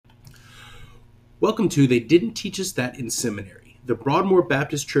Welcome to They Didn't Teach Us That in Seminary, the Broadmoor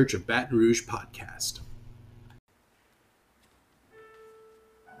Baptist Church of Baton Rouge podcast.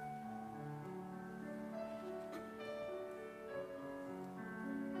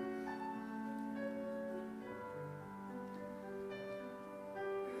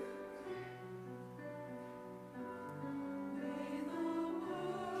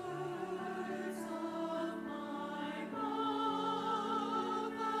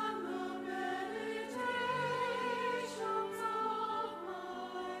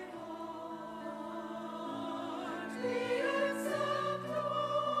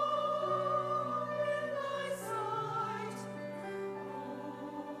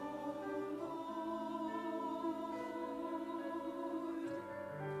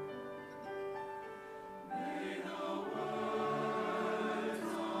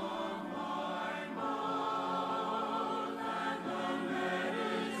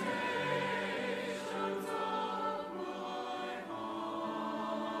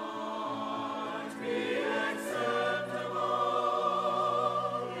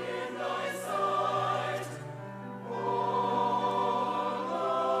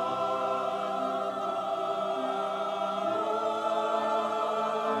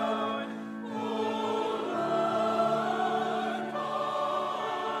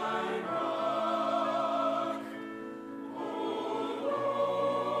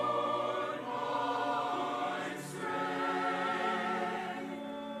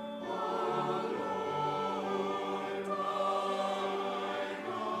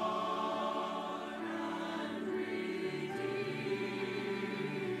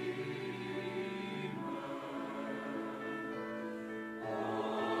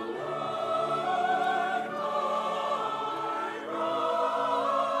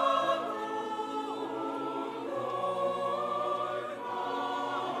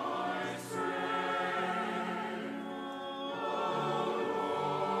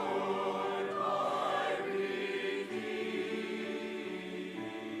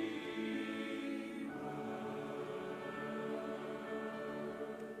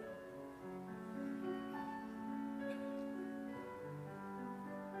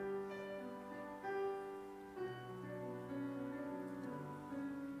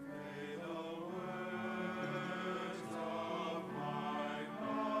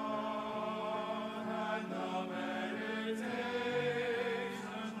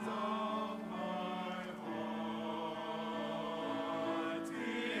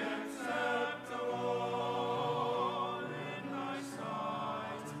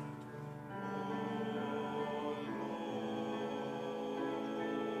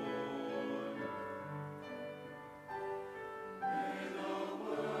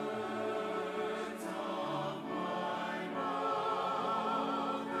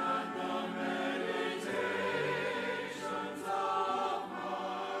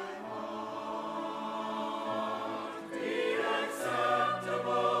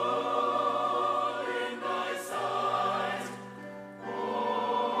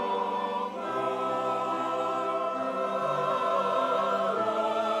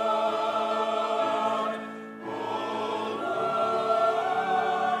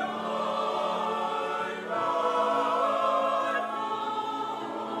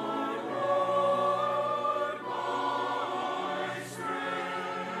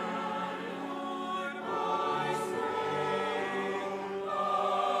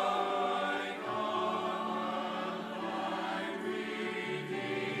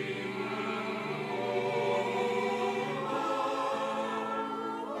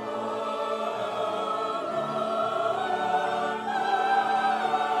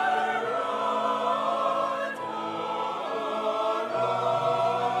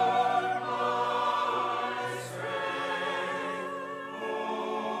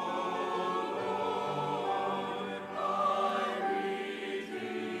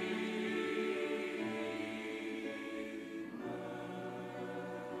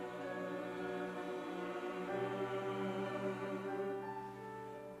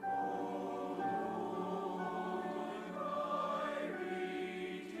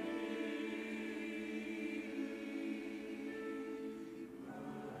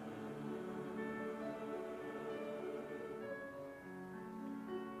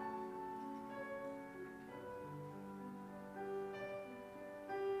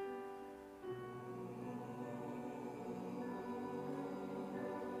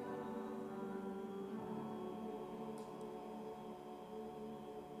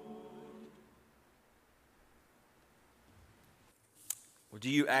 Or do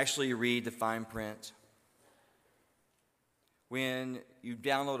you actually read the fine print? When you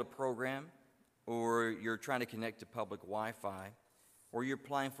download a program or you're trying to connect to public Wi-Fi, or you're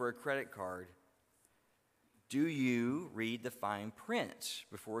applying for a credit card, do you read the fine print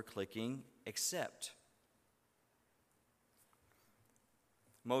before clicking accept?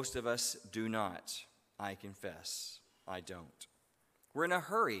 Most of us do not. I confess, I don't. We're in a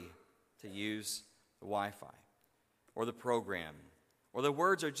hurry to use the Wi-Fi or the program, or the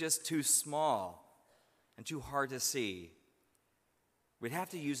words are just too small and too hard to see. We'd have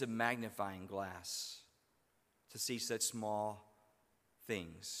to use a magnifying glass to see such small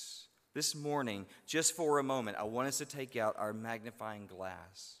things. This morning, just for a moment, I want us to take out our magnifying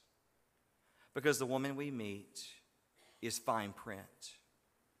glass, because the woman we meet is fine print.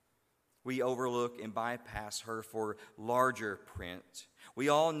 We overlook and bypass her for larger print. We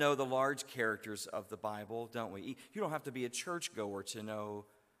all know the large characters of the Bible, don't we? You don't have to be a churchgoer to know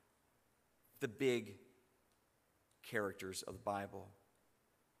the big characters of the Bible.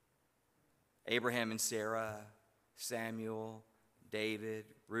 Abraham and Sarah, Samuel, David,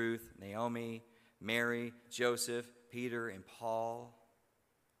 Ruth, Naomi, Mary, Joseph, Peter, and Paul.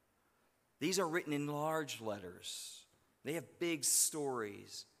 These are written in large letters. They have big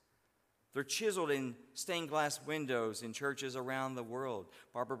stories. They're chiseled in stained glass windows in churches around the world.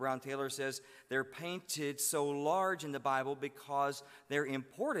 Barbara Brown Taylor says they're painted so large in the Bible because they're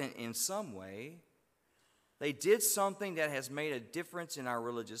important in some way. They did something that has made a difference in our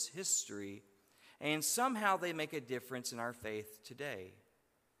religious history, and somehow they make a difference in our faith today.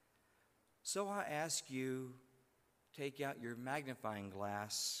 So I ask you, take out your magnifying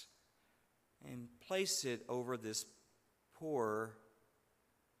glass and place it over this poor,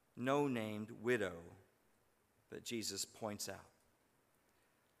 no-named widow that Jesus points out.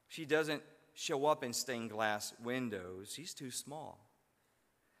 She doesn't show up in stained glass windows. She's too small.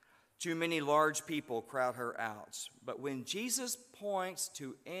 Too many large people crowd her out. But when Jesus points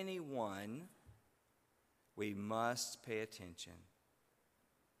to anyone, we must pay attention.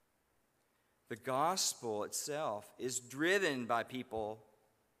 The gospel itself is driven by people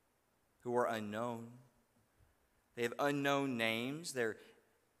who are unknown. They have unknown names. They're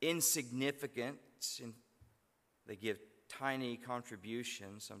insignificant, and they give tiny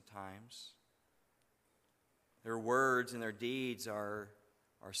contributions sometimes. Their words and their deeds are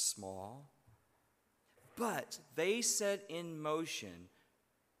small, but they set in motion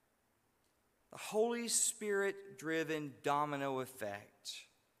the Holy Spirit-driven domino effect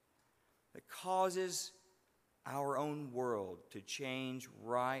that causes our own world to change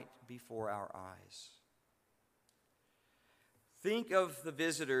right before our eyes. Think of the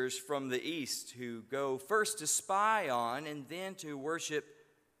visitors from the east who go first to spy on and then to worship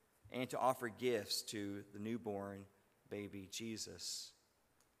and to offer gifts to the newborn baby Jesus.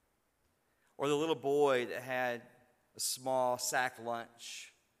 Or the little boy that had a small sack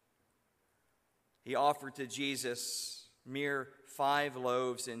lunch. He offered to Jesus mere 5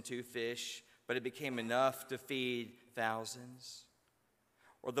 loaves and 2 fish, but it became enough to feed thousands.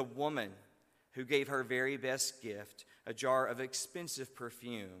 Or the woman who gave her very best gift, a jar of expensive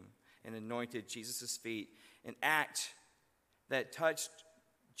perfume, and anointed Jesus' feet, an act that touched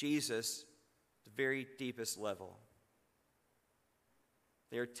Jesus at the very deepest level.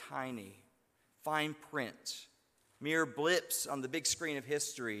 They're tiny, fine print, mere blips on the big screen of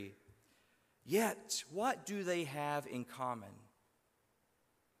history. Yet, what do they have in common?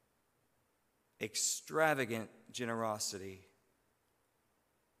 Extravagant generosity.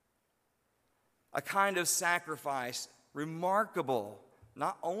 A kind of sacrifice remarkable,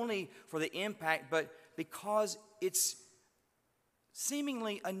 not only for the impact, but because it's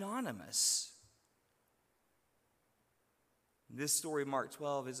seemingly anonymous. This story, Mark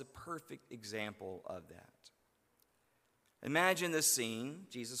 12, is a perfect example of that. Imagine the scene.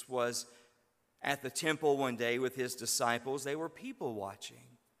 Jesus was at the temple one day with his disciples. They were people watching.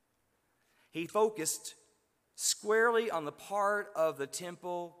 He focused squarely on the part of the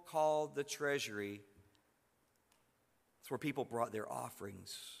temple called the treasury. It's where people brought their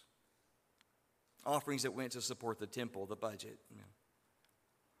offerings. Offerings that went to support the temple, the budget.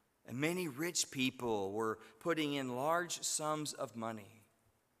 And many rich people were putting in large sums of money.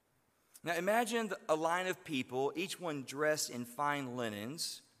 Now imagine a line of people, each one dressed in fine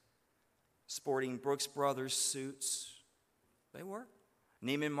linens, sporting Brooks Brothers suits. They were.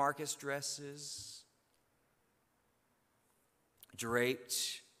 Neiman Marcus dresses,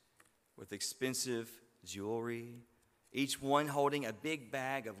 draped with expensive jewelry, each one holding a big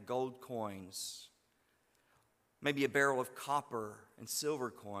bag of gold coins, maybe a barrel of copper and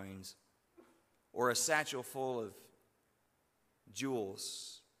silver coins, or a satchel full of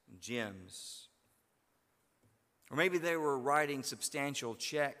jewels and gems. Or maybe they were writing substantial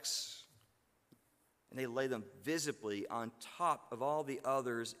checks, and they lay them visibly on top of all the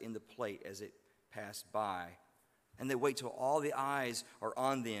others in the plate as it passed by. And they wait till all the eyes are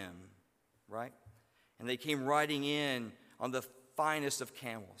on them, right? And they came riding in on the finest of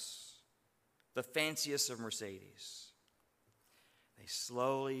camels, the fanciest of Mercedes. They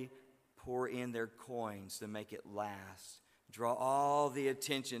slowly pour in their coins to make it last, draw all the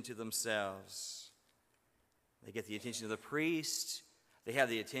attention to themselves. They get the attention of the priest. They have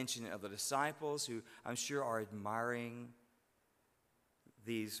the attention of the disciples, who I'm sure are admiring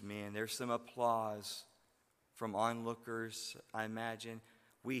these men. There's some applause from onlookers, I imagine.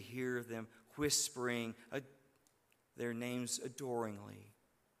 We hear them whispering their names adoringly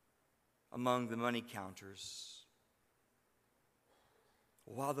among the money counters.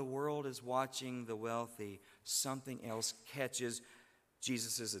 While the world is watching the wealthy, something else catches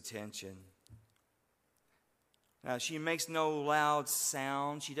Jesus' attention. Now, she makes no loud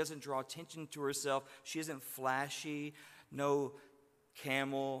sound. She doesn't draw attention to herself. She isn't flashy. No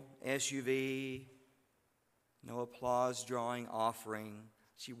camel SUV. No applause-drawing offering.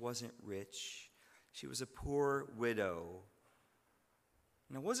 She wasn't rich. She was a poor widow.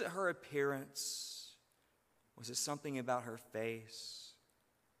 Now, was it her appearance? Was it something about her face?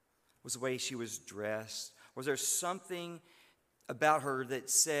 Was the way she was dressed? Was there something about her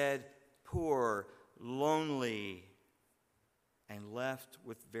that said, poor, lonely, and left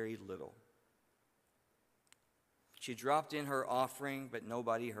with very little? She dropped in her offering, but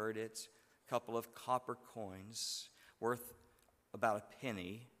nobody heard it. A couple of copper coins worth about a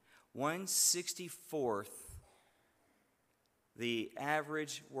penny. 1/64th the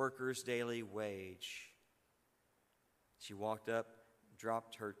average worker's daily wage. She walked up,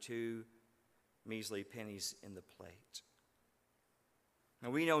 dropped her 2 measly pennies in the plate. Now,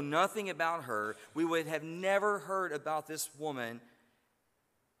 we know nothing about her. We would have never heard about this woman,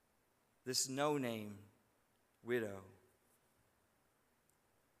 this no-name widow.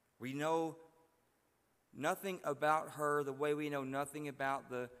 We know nothing about her the way we know nothing about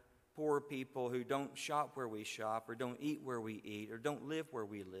the poor people who don't shop where we shop, or don't eat where we eat, or don't live where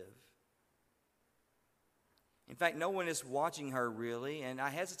we live. In fact, no one is watching her really, and I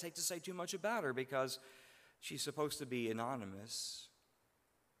hesitate to say too much about her because she's supposed to be anonymous.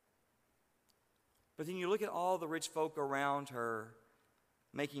 But then you look at all the rich folk around her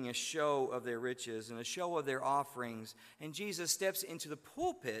making a show of their riches and a show of their offerings, and Jesus steps into the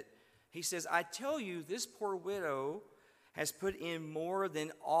pulpit. He says, I tell you, this poor widow has put in more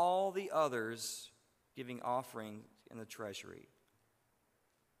than all the others giving offering in the treasury.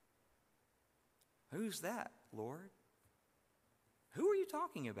 Who's that, Lord? Who are you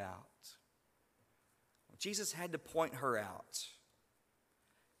talking about? Well, Jesus had to point her out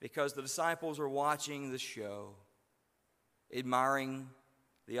because the disciples were watching the show, admiring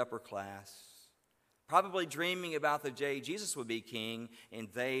the upper class, probably dreaming about the day Jesus would be king and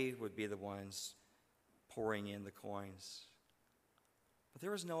they would be the ones pouring in the coins. But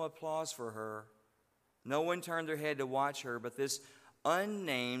there was no applause for her. No one turned their head to watch her, but this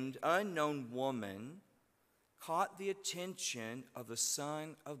unnamed, unknown woman caught the attention of the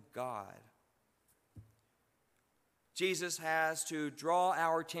Son of God. Jesus has to draw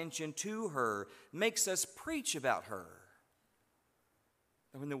our attention to her, makes us preach about her.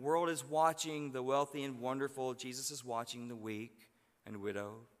 And when the world is watching the wealthy and wonderful, Jesus is watching the weak and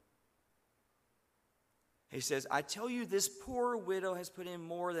widow. He says, I tell you, this poor widow has put in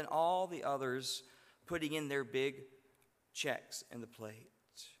more than all the others, putting in their big checks in the plate.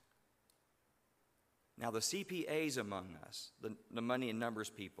 Now, the CPAs among us, the money and numbers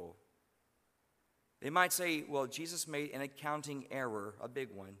people, they might say, well, Jesus made an accounting error, a big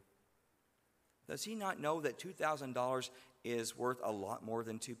one. Does he not know that $2,000 is worth a lot more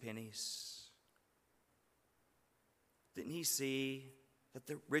than 2 pennies? Didn't he see that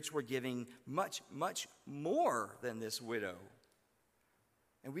the rich were giving much, much more than this widow?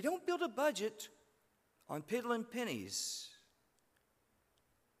 And we don't build a budget on piddling pennies.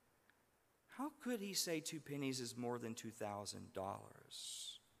 How could he say 2 pennies is more than $2,000?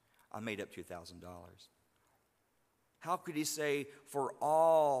 I made up $2,000. How could he say for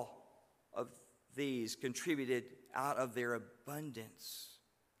all of these contributed out of their abundance,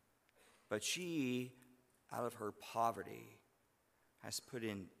 but she, out of her poverty, has put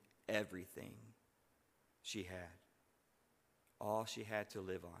in everything she had, all she had to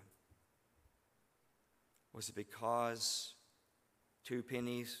live on? Was it because 2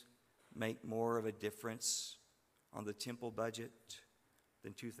 pennies make more of a difference on the temple budget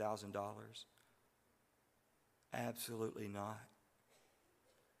than $2,000? Absolutely not.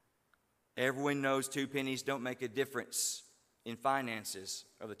 Everyone knows 2 pennies don't make a difference in finances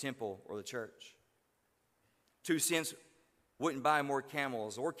of the temple or the church. 2 cents wouldn't buy more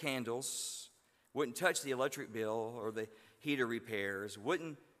camels or candles, wouldn't touch the electric bill or the heater repairs,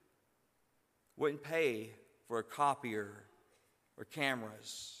 wouldn't pay for a copier or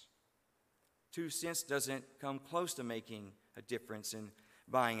cameras. 2 cents doesn't come close to making a difference in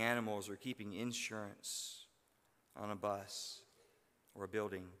buying animals or keeping insurance on a bus or a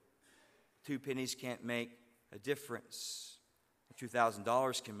building. 2 pennies can't make a difference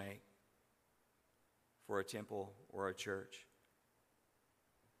 $2,000 can make for a temple or a church.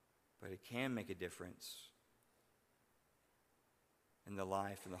 But it can make a difference in the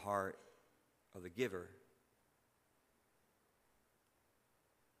life and the heart of the giver.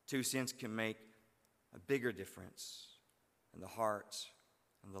 2 cents can make a bigger difference in the heart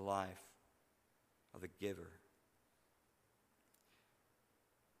and the life of the giver.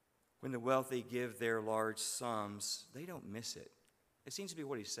 When the wealthy give their large sums, they don't miss it. It seems to be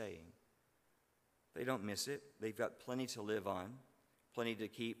what he's saying. They don't miss it. They've got plenty to live on, plenty to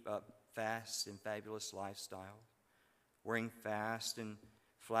keep up fast and fabulous lifestyle, wearing fast and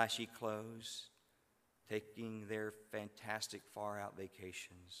flashy clothes, taking their fantastic far-out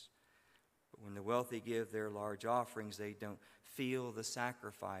vacations. But when the wealthy give their large offerings, they don't feel the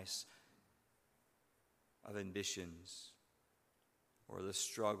sacrifice of ambitions or the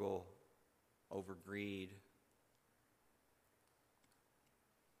struggle over greed.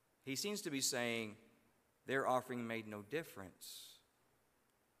 He seems to be saying their offering made no difference.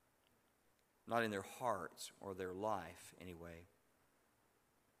 Not in their hearts or their life, anyway.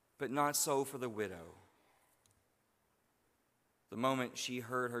 But not so for the widow. The moment she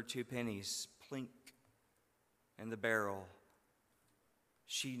heard her 2 pennies plink in the barrel,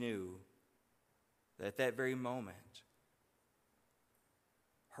 she knew that at that very moment,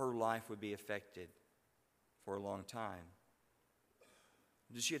 her life would be affected for a long time.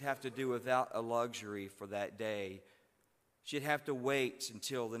 She'd have to do without a luxury for that day. She'd have to wait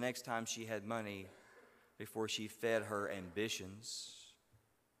until the next time she had money before she fed her ambitions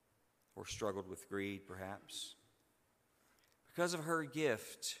or struggled with greed, perhaps. Because of her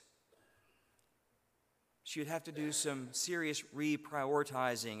gift, she would have to do some serious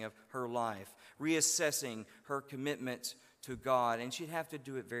reprioritizing of her life, reassessing her commitment to God, and she'd have to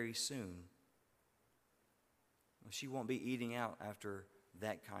do it very soon. She won't be eating out after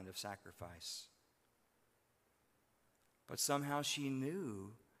that kind of sacrifice. But somehow she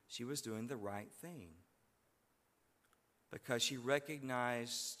knew she was doing the right thing because she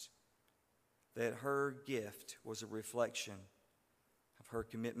recognized that her gift was a reflection of her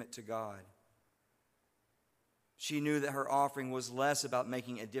commitment to God. She knew that her offering was less about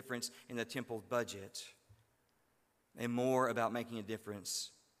making a difference in the temple budget and more about making a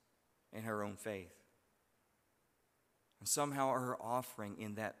difference in her own faith. And somehow her offering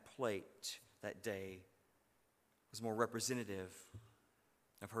in that plate that day was more representative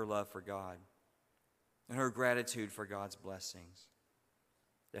of her love for God and her gratitude for God's blessings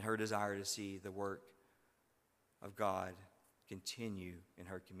than her desire to see the work of God continue in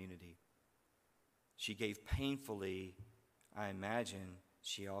her community. She gave painfully. I imagine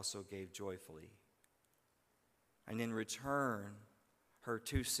she also gave joyfully. And in return, her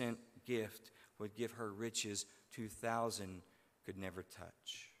 2-cent gift would give her riches 2,000 could never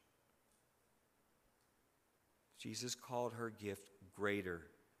touch. Jesus called her gift greater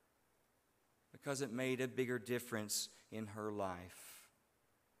because it made a bigger difference in her life.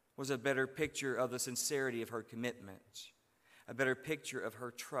 It was a better picture of the sincerity of her commitment, a better picture of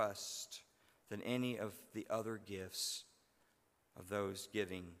her trust than any of the other gifts of those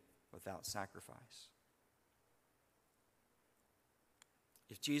giving without sacrifice.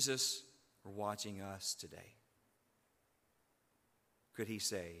 If Jesus were watching us today, could he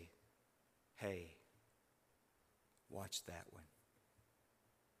say, "Hey, watch that one"?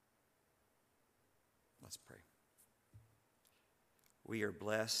 Let's pray. We are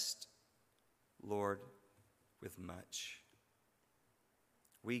blessed, Lord, with much.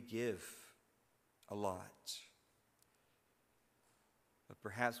 We give a lot, but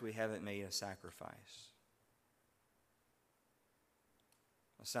perhaps we haven't made a sacrifice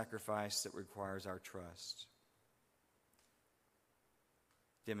that requires our trust,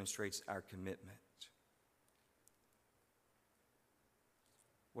 demonstrates our commitment.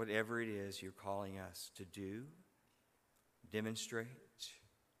 Whatever it is you're calling us to do, demonstrate,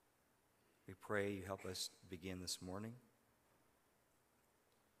 we pray you help us begin this morning.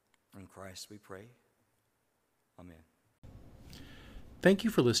 In Christ we pray. Amen. Thank you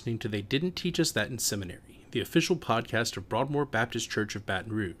for listening to They Didn't Teach Us That in Seminary, the official podcast of Broadmoor Baptist Church of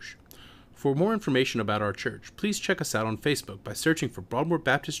Baton Rouge. For more information about our church, please check us out on Facebook by searching for Broadmoor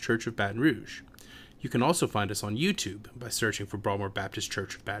Baptist Church of Baton Rouge. You can also find us on YouTube by searching for Broadmoor Baptist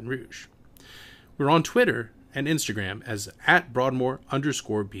Church of Baton Rouge. We're on Twitter and Instagram as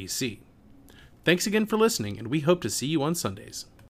 @Broadmoor_BC. Thanks again for listening, and we hope to see you on Sundays.